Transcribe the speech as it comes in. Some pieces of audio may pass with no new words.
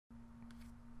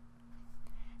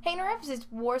Hey Nerves, it's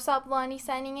WarsawBlondie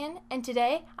signing in, and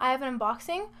today I have an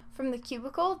unboxing from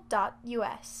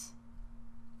thecubicle.us.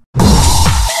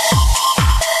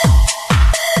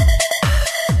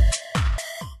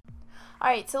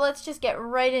 Alright, so let's just get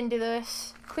right into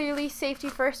this. Clearly, safety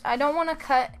first. I don't want to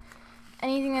cut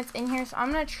anything that's in here, so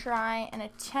I'm going to try and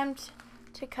attempt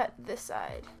to cut this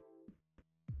side.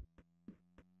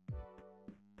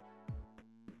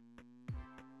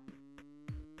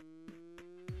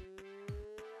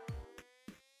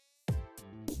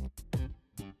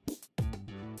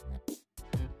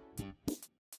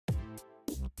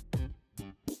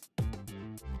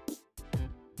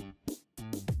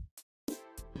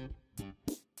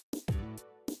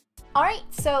 Alright,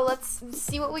 so let's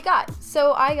see what we got.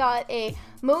 So I got a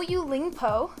MoYu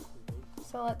LingPo.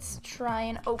 So let's try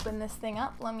and open this thing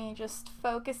up. Let me just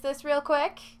focus this real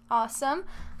quick. Awesome.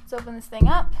 Let's open this thing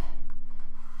up.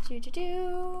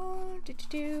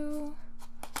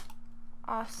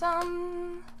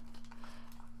 Awesome.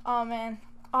 Oh man.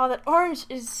 Oh, that orange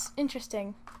is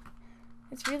interesting.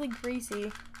 It's really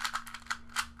greasy.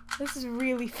 This is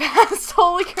really fast.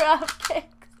 Holy crap, cakes.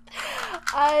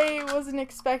 I wasn't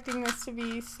expecting this to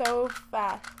be so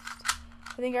fast.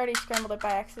 I think I already scrambled it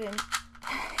by accident.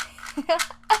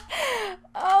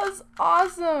 Oh, it's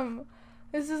awesome.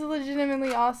 This is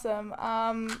legitimately awesome.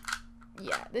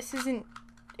 Yeah, this isn't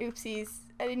oopsies.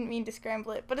 I didn't mean to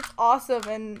scramble it, but it's awesome,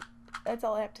 and that's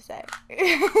all I have to say.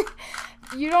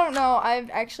 You don't know, I've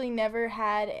actually never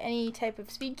had any type of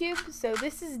speed cube, so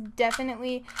this is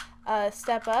definitely a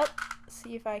step up.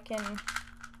 See if I can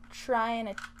try and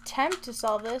attempt to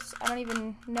solve this. I don't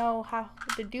even know how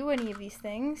to do any of these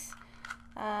things.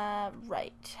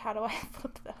 Right, how do I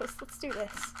flip those? Let's do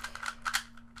this.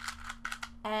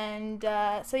 And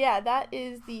so yeah, that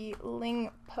is the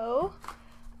LingPo.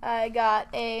 I got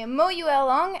a MoYu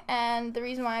long, and the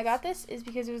reason why I got this is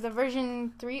because it was the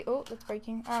version 3. Oh, that's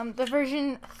breaking. The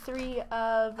version 3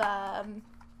 of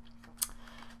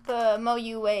the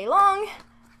MoYu long.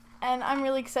 And I'm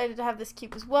really excited to have this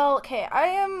cube as well. Okay, I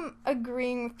am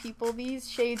agreeing with people. These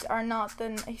shades are not the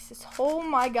nicest. Oh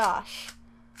my gosh.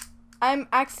 I'm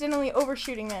accidentally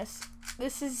overshooting this.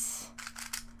 This is...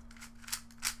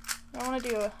 I want to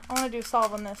do a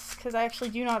solve on this, because I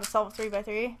actually do know how to solve a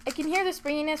 3x3. I can hear the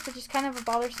springiness, which is kind of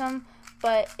bothersome,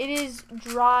 but it is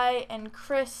dry and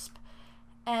crisp,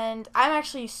 and I'm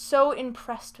actually so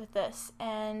impressed with this.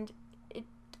 And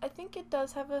I think it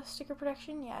does have a sticker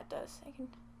protection. Yeah, it does.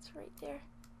 It's right there.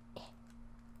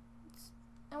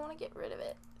 I want to get rid of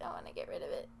it.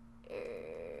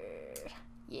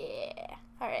 Yeah.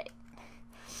 Alright.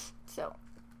 So,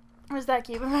 where's that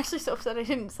cube? I'm actually so upset I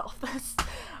didn't solve this.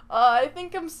 I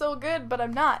think I'm so good, but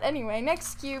I'm not. Anyway,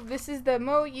 next cube. This is the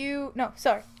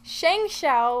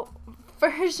Shangshao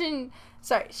version.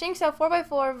 Shangshao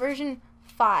 4x4 version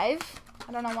 5.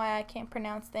 I don't know why I can't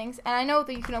pronounce things. And I know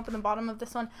that you can open the bottom of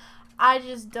this one. I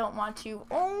just don't want to.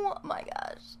 Oh my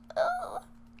gosh. Oh,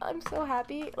 I'm so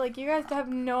happy. Like, you guys have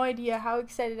no idea how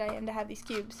excited I am to have these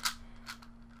cubes.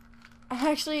 I'm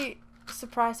actually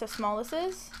surprised how small this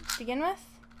is to begin with.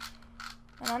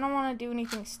 And I don't want to do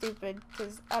anything stupid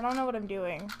because I don't know what I'm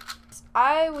doing.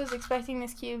 I was expecting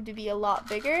this cube to be a lot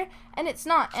bigger, and it's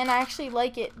not. And I actually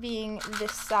like it being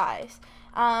this size.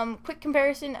 Quick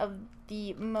comparison of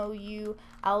the MoYu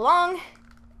long.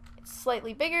 It's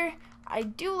slightly bigger. I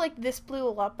do like this blue a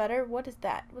lot better. What is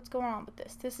that? What's going on with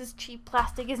this? This is cheap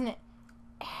plastic, isn't it?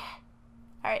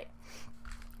 Alright.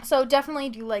 So definitely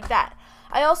do like that.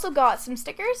 I also got some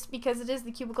stickers because it is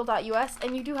the cubicle.us,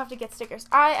 and you do have to get stickers.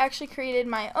 I actually created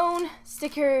my own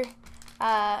sticker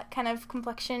kind of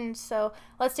complexion, so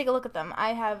let's take a look at them.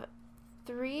 I have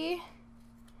 3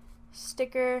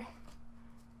 sticker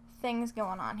things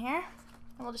going on here,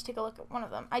 and we'll just take a look at one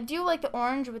of them. I do like the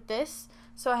orange with this,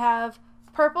 so I have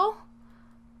purple.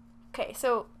 Okay,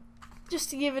 so just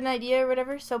to give an idea or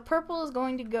whatever, so purple is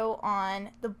going to go on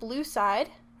the blue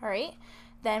side, alright?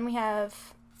 Then we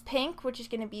have pink, which is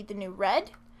going to be the new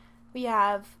red. We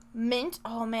have mint.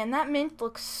 Oh man, that mint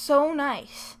looks so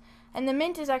nice. And the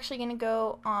mint is actually going to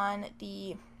go on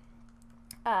the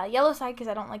yellow side because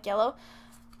I don't like yellow.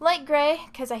 Light gray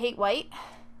because I hate white.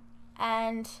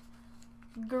 And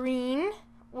green,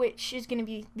 which is going to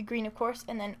be the green, of course.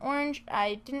 And then orange.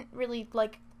 I didn't really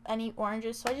like any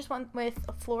oranges, so I just went with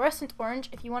a fluorescent orange.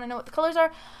 If you want to know what the colors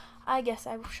are, I guess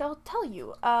I shall tell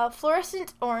you.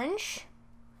 Fluorescent orange,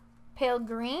 pale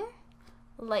green,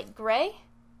 light gray,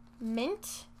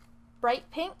 mint, bright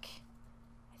pink.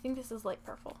 I think this is light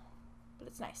purple, but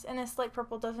it's nice. And this light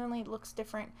purple definitely looks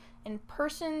different in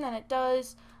person than it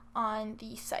does on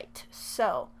the site.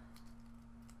 So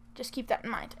just keep that in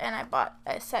mind. And I bought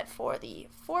a set for the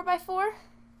 4x4,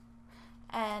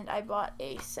 and I bought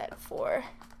a set for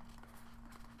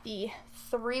the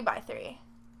 3x3,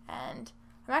 and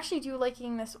I'm actually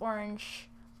liking this orange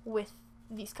with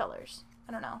these colors.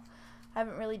 I don't know. I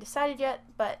haven't really decided yet,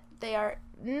 but they are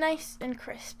nice and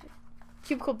crisp.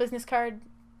 Cubicle business card.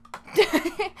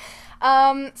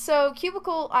 So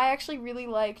Cubicle, I actually really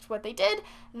liked what they did.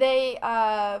 They,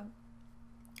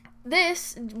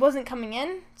 this wasn't coming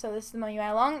in, so this is the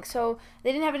MoYu Along, so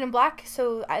they didn't have it in black,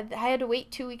 so I had to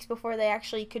wait 2 weeks before they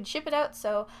actually could ship it out.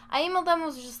 So I emailed them,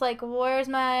 was just like, where's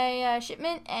my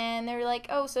shipment? And they were like,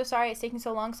 oh, so sorry, it's taking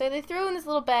so long. So they threw in this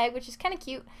little bag, which is kind of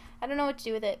cute. I don't know what to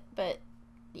do with it, but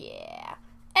yeah.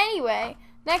 Anyway,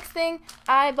 next thing,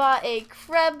 I bought a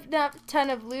crap ton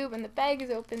of lube, and the bag is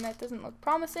open. That doesn't look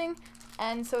promising.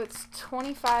 And so it's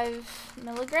 25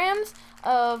 milligrams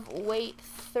of weight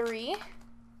through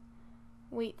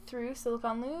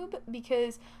silicone lube,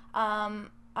 because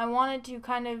I wanted to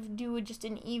kind of do just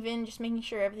an even, just making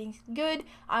sure everything's good.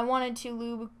 I wanted to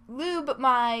lube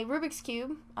my Rubik's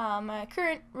Cube, my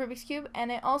current Rubik's Cube,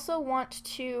 and I also want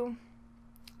to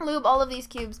lube all of these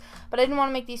cubes, but I didn't want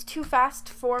to make these too fast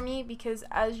for me, because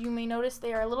as you may notice,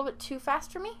 they are a little bit too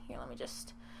fast for me. Here,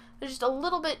 they're just a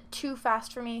little bit too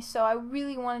fast for me, so I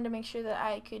really wanted to make sure that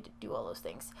I could do all those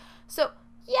things. So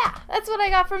yeah, that's what I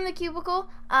got from the Cubicle.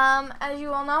 As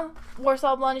you all know,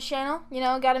 WarsawBlondie channel, you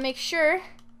know, gotta make sure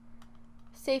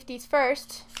safety's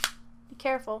first. Be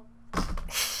careful.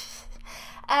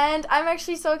 And I'm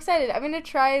actually so excited. I'm gonna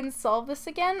try and solve this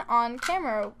again on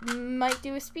camera. Might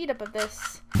do a speed up of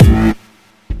this.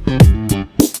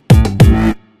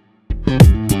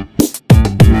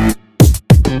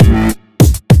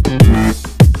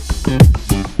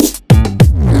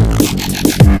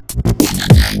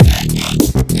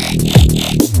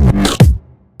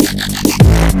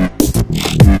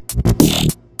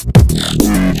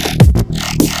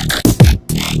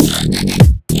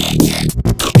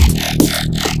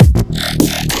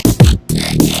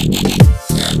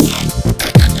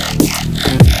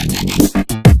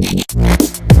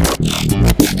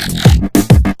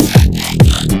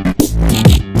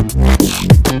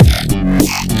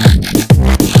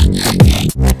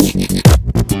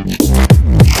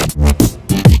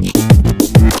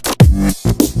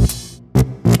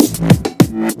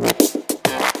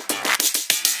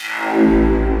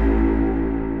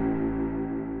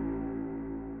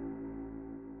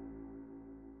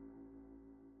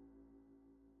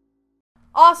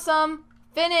 Awesome.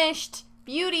 Finished.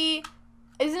 Beauty.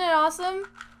 Isn't it awesome?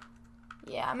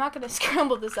 Yeah, I'm not going to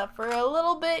scramble this up for a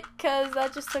little bit, because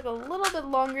that just took a little bit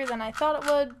longer than I thought it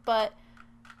would, but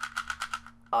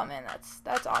oh man,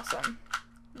 that's awesome.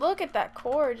 Look at that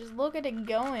core. Just look at it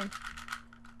going.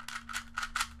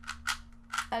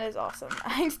 That is awesome.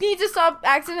 I need to stop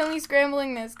accidentally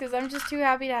scrambling this, because I'm just too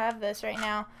happy to have this right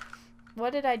now.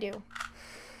 What did I do?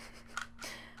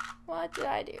 What did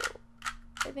I do?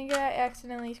 I think I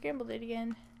accidentally scrambled it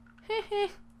again.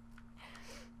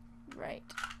 Right.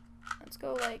 Let's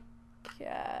go like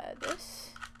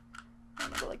this. I'm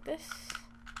gonna go like this.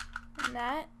 And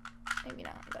that. Maybe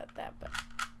not that, but.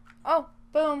 Oh,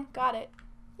 boom. Got it.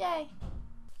 Yay.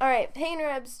 Alright, hey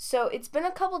Nerds. So it's been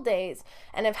a couple days,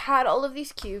 and I've had all of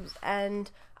these cubes, and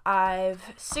I've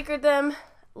stickered them,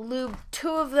 lubed 2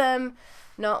 of them,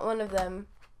 not 1 of them.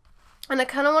 And I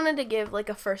kind of wanted to give like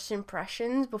a first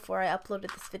impressions before I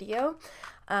uploaded this video.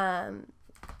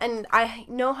 And I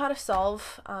know how to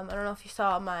solve, I don't know if you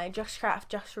saw my Juxcraft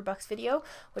Jux for Bucks video,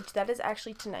 which that is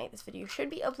actually tonight. This video should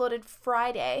be uploaded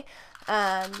Friday.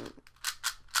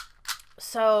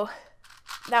 So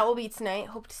that will be tonight.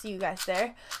 Hope to see you guys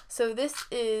there. So this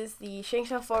is the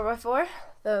Shengshou 4x4,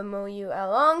 the MoYu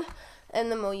Along,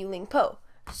 and the MoYu LingPo.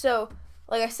 So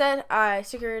like I said, I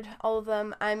stickered all of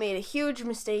them. I made a huge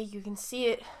mistake. You can see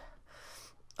it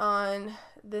on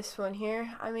this one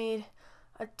here. I made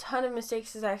a ton of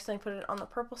mistakes as I accidentally put it on the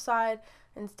purple side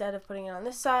instead of putting it on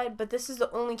this side. But this is the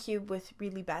only cube with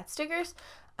really bad stickers.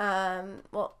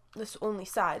 Well, this only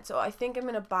side. So I think I'm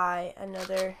going to buy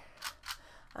another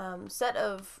set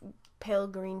of pale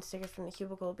green stickers from the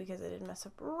Cubicle, because I did mess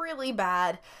up really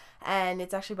bad and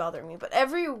it's actually bothering me. But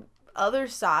every other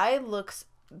side looks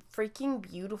freaking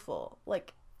beautiful.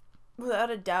 Like,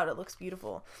 without a doubt, it looks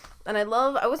beautiful. And I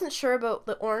wasn't sure about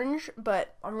the orange,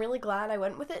 but I'm really glad I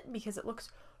went with it because it looks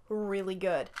really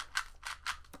good.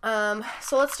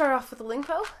 So let's start off with the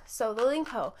LingPo. So the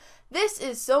LingPo, this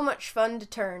is so much fun to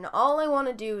turn. All I want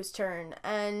to do is turn,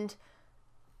 and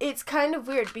it's kind of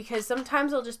weird because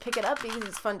sometimes I'll just pick it up because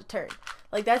it's fun to turn.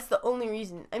 Like, that's the only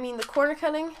reason. I mean, the corner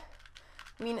cutting,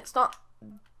 I mean, it's not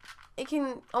it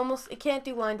can't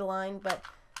do line to line, but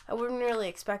I wouldn't really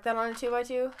expect that on a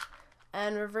 2x2.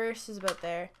 And reverse is about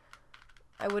there.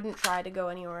 I wouldn't try to go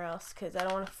anywhere else because I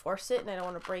don't want to force it and I don't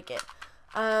want to break it.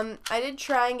 I did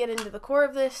try and get into the core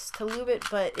of this to lube it,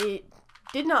 but it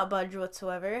did not budge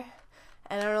whatsoever.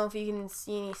 And I don't know if you can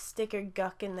see any sticker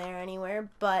guck in there anywhere,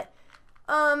 but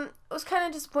I was kind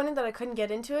of disappointed that I couldn't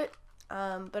get into it.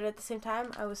 But at the same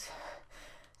time, I was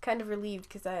kind of relieved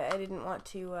because I didn't want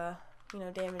to, you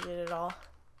know, damage it at all.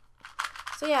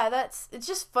 So yeah, it's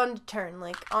just fun to turn.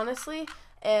 Like, honestly,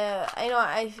 I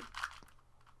know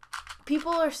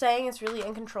people are saying it's really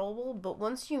uncontrollable, but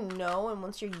once you know and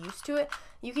once you're used to it,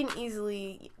 you can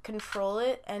easily control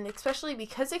it, and especially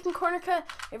because it can corner cut,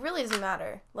 it really doesn't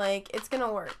matter. Like, it's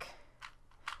gonna work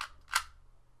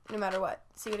no matter what.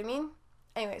 See what I mean?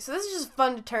 Anyway, so this is just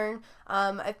fun to turn.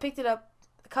 I've picked it up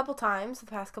a couple times the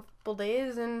past couple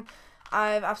days, and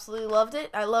I've absolutely loved it.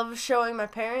 I love showing my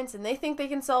parents, and they think they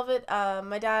can solve it.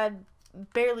 My dad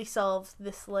barely solved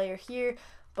this layer here,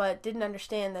 but didn't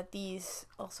understand that these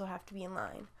also have to be in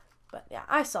line. But yeah,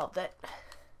 I solved it.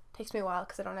 Takes me a while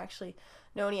because I don't actually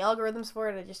know any algorithms for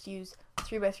it. I just use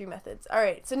 3x3 methods.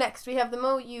 Alright, so next we have the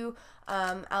MoYu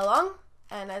Along.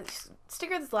 And I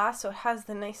stickered this last, so it has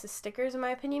the nicest stickers in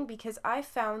my opinion, because I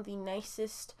found the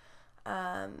nicest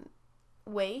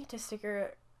way to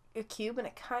sticker a cube, and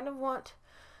I kind of want,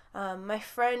 my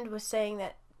friend was saying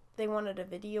that they wanted a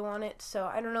video on it,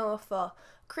 so I don't know if I'll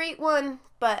create one,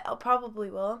 but I'll probably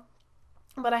will.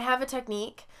 But I have a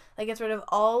technique that gets rid of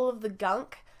all of the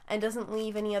gunk and doesn't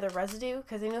leave any other residue,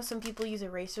 because I know some people use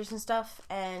erasers and stuff,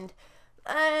 and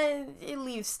it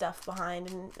leaves stuff behind,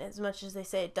 and as much as they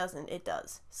say it doesn't, it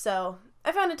does. So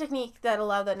I found a technique that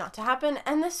allowed that not to happen,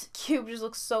 and this cube just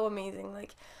looks so amazing.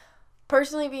 Like,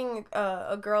 personally, being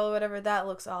a girl or whatever, that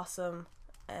looks awesome,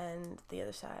 and the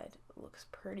other side looks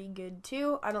pretty good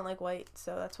too. I don't like white,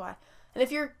 so that's why. And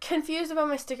if you're confused about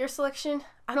my sticker selection,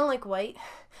 I don't like white,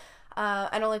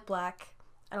 I don't like black,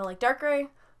 I don't like dark gray,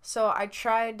 so I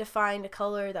tried to find a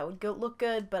color that would look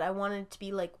good, but I wanted it to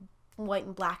be like white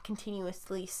and black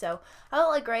continuously, so I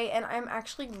don't like gray, and I'm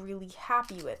actually really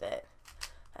happy with it.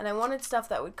 And I wanted stuff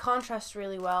that would contrast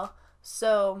really well,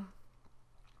 so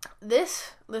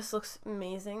this looks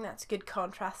amazing. That's good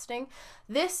contrasting.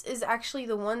 This is actually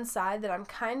the one side that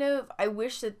I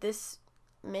wish that this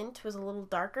mint was a little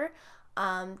darker,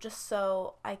 just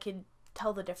so I could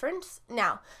tell the difference.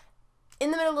 Now, in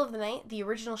the middle of the night, the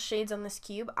original shades on this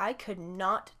cube, I could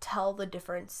not tell the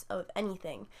difference of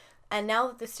anything. And now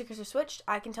that the stickers are switched,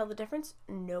 I can tell the difference,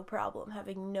 no problem,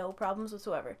 having no problems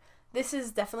whatsoever. This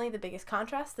is definitely the biggest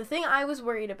contrast. The thing I was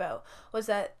worried about was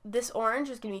that this orange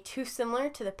was going to be too similar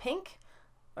to the pink,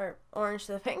 or orange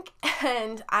to the pink,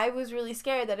 and I was really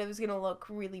scared that it was going to look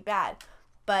really bad,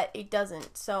 but it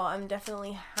doesn't. So I'm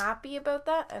definitely happy about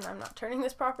that, and I'm not turning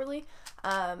this properly.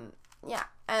 Yeah,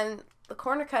 and the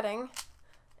corner cutting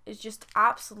is just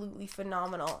absolutely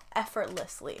phenomenal,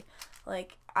 effortlessly.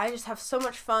 Like, I just have so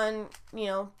much fun, you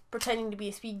know, pretending to be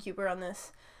a speed cuber on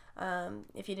this,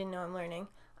 if you didn't know I'm learning.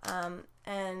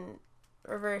 And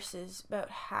reverse is about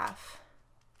half.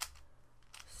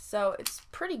 So it's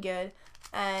pretty good.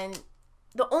 And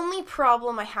the only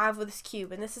problem I have with this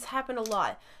cube, and this has happened a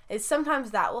lot, is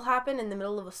sometimes that will happen in the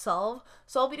middle of a solve.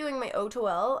 So I'll be doing my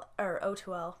O2L, or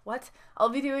O2L, what? I'll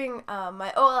be doing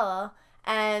my OLL,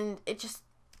 and it just,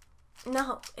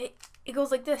 no, it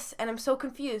goes like this, and I'm so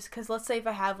confused, because let's say if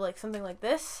I have like something like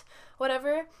this,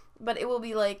 whatever, but it will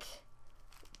be like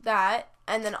that,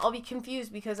 and then I'll be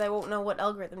confused because I won't know what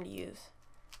algorithm to use,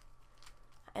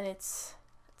 and it's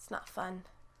not fun.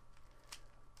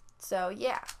 So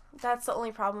yeah, that's the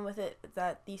only problem with it,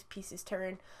 that these pieces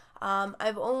turn. I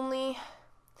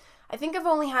think I've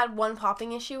only had one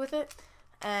popping issue with it,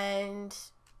 and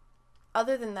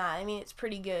other than that, I mean, it's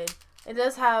pretty good. It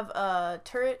does have a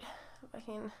turret, if I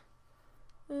can,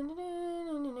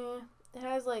 it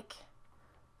has like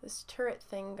this turret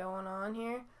thing going on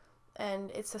here,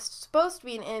 and it's supposed to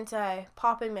be an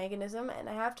anti-popping mechanism, and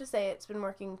I have to say it's been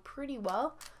working pretty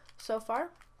well so far.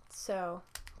 So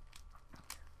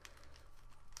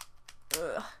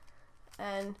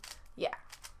and yeah,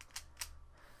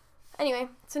 anyway,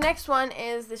 so next one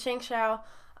is the Shengshao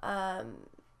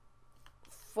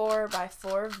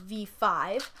 4x4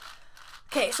 V5.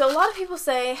 Okay, so a lot of people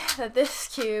say that this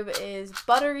cube is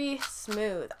buttery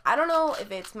smooth. I don't know if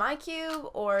it's my cube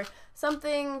or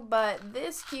something, but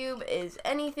this cube is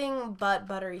anything but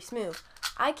buttery smooth.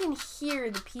 I can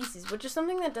hear the pieces, which is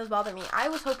something that does bother me. I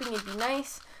was hoping it'd be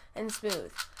nice and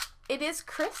smooth. It is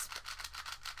crisp,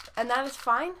 and that is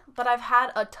fine, but I've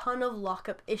had a ton of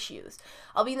lockup issues.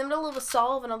 I'll be in the middle of a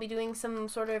solve, and I'll be doing some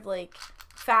sort of like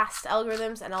fast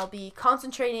algorithms, and I'll be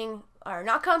concentrating or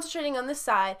not concentrating on this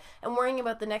side and worrying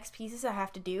about the next pieces I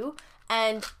have to do,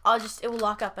 and it will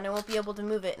lock up and I won't be able to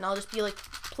move it, and I'll just be like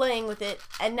playing with it,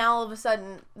 and now all of a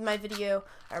sudden my video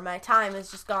or my time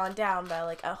has just gone down by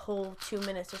like a whole 2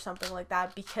 minutes or something like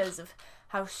that because of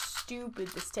how stupid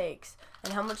this takes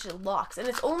and how much it locks. And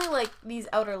it's only like these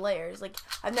outer layers. Like,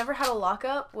 I've never had a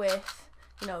lockup with,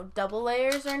 you know, double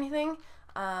layers or anything,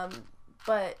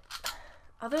 but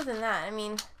other than that, I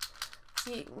mean,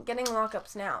 see, getting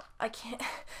lockups now, I can't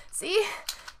see,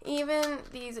 even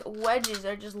these wedges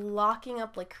are just locking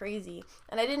up like crazy,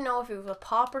 and I didn't know if it was a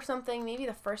pop or something. Maybe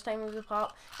the first time it was a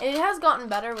pop, and it has gotten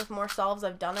better with more solves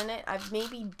I've done in it. I've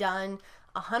maybe done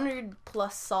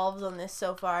 100+ solves on this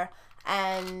so far,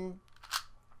 and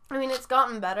I mean, it's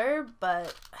gotten better,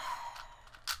 but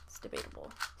it's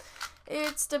debatable.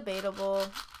 It's debatable.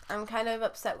 I'm kind of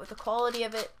upset with the quality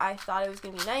of it. I thought it was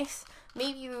going to be nice.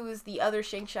 Maybe it was the other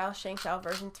Shengxiao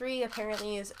version 3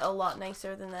 apparently is a lot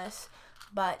nicer than this,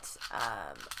 but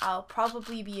I'll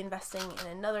probably be investing in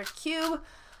another cube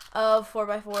of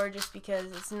 4x4 just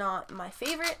because it's not my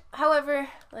favorite. However,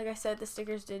 like I said, the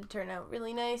stickers did turn out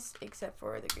really nice, except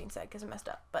for the green side because I messed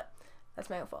up, but that's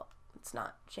my own fault. It's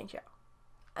not Shengxiao.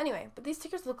 Anyway, but these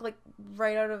stickers look like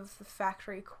right out of the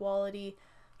factory quality,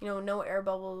 you know, no air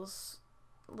bubbles,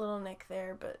 little nick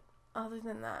there, but other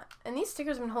than that, and these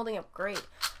stickers have been holding up great.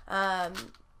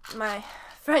 My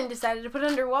friend decided to put it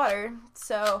underwater,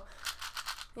 so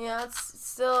yeah, it's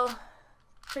still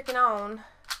tricking on,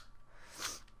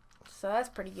 so that's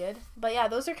pretty good. But yeah,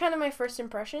 those are kind of my first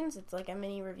impressions. It's like a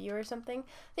mini review or something.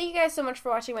 Thank you guys so much for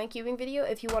watching my cubing video.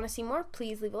 If you want to see more,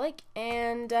 please leave a like.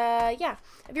 And yeah,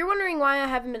 if you're wondering why I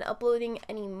haven't been uploading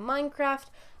any Minecraft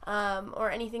or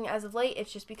anything as of late,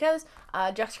 it's just because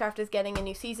Juxcraft is getting a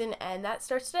new season, and that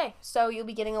starts today. So you'll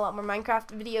be getting a lot more Minecraft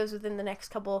videos within the next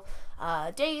couple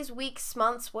days, weeks,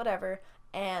 months, whatever.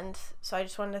 And so I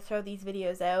just wanted to throw these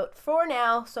videos out for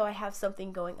now, so I have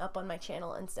something going up on my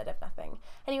channel instead of nothing.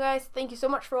 Anyways, thank you so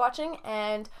much for watching,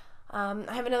 and I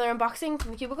have another unboxing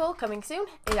from the cubicle coming soon.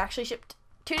 It actually shipped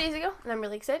 2 days ago, and I'm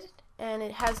really excited. And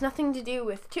it has nothing to do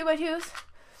with 2x2s.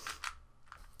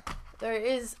 There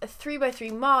is a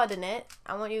 3x3 mod in it.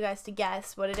 I want you guys to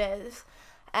guess what it is.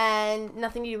 And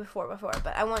nothing to do with 4x4,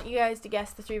 but I want you guys to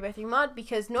guess the 3x3 mod,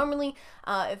 because normally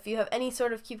if you have any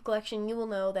sort of cube collection, you will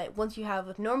know that once you have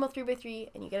a normal 3x3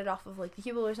 and you get it off of like the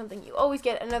cubicle or something, you always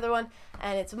get another one,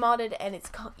 and it's modded, and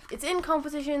it's in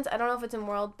competitions. I don't know if it's in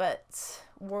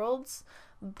worlds,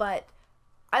 but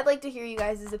I'd like to hear you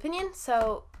guys' opinion,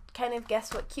 so kind of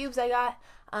guess what cubes I got.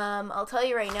 I'll tell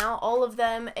you right now, all of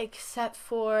them except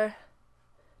for,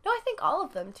 no, I think all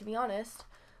of them, to be honest.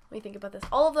 Let me think about this.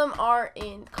 All of them are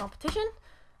in competition.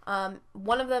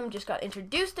 One of them just got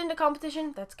introduced into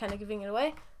competition. That's kind of giving it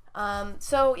away.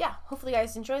 So yeah, hopefully you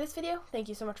guys enjoy this video. Thank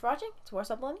you so much for watching. It's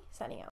WarsawBlondie signing out.